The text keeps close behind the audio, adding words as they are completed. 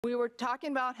We were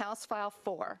talking about House File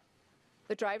 4,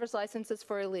 the driver's licenses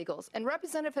for illegals. And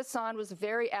Representative Hassan was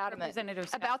very adamant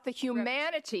about the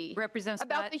humanity, of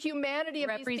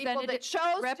these people that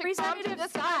chose to come to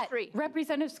this country.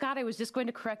 Representative Scott, I was just going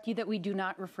to correct you that we do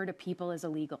not refer to people as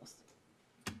illegals.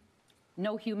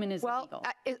 No human is illegal.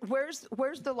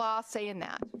 Where's the law saying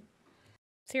that?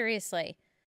 Seriously.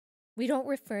 We don't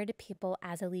refer to people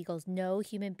as illegals. No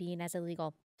human being as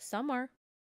illegal. Some are.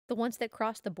 The ones that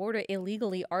cross the border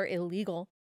illegally are illegal.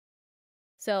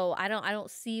 So I don't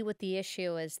see what the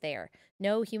issue is there.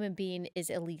 No human being is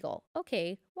illegal.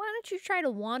 Okay, why don't you try to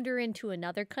wander into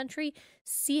another country?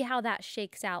 See how that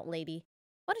shakes out, lady.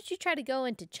 Why don't you try to go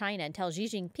into China and tell Xi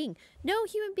Jinping, no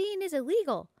human being is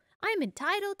illegal. I'm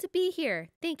entitled to be here.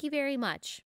 Thank you very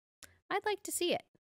much. I'd like to see it.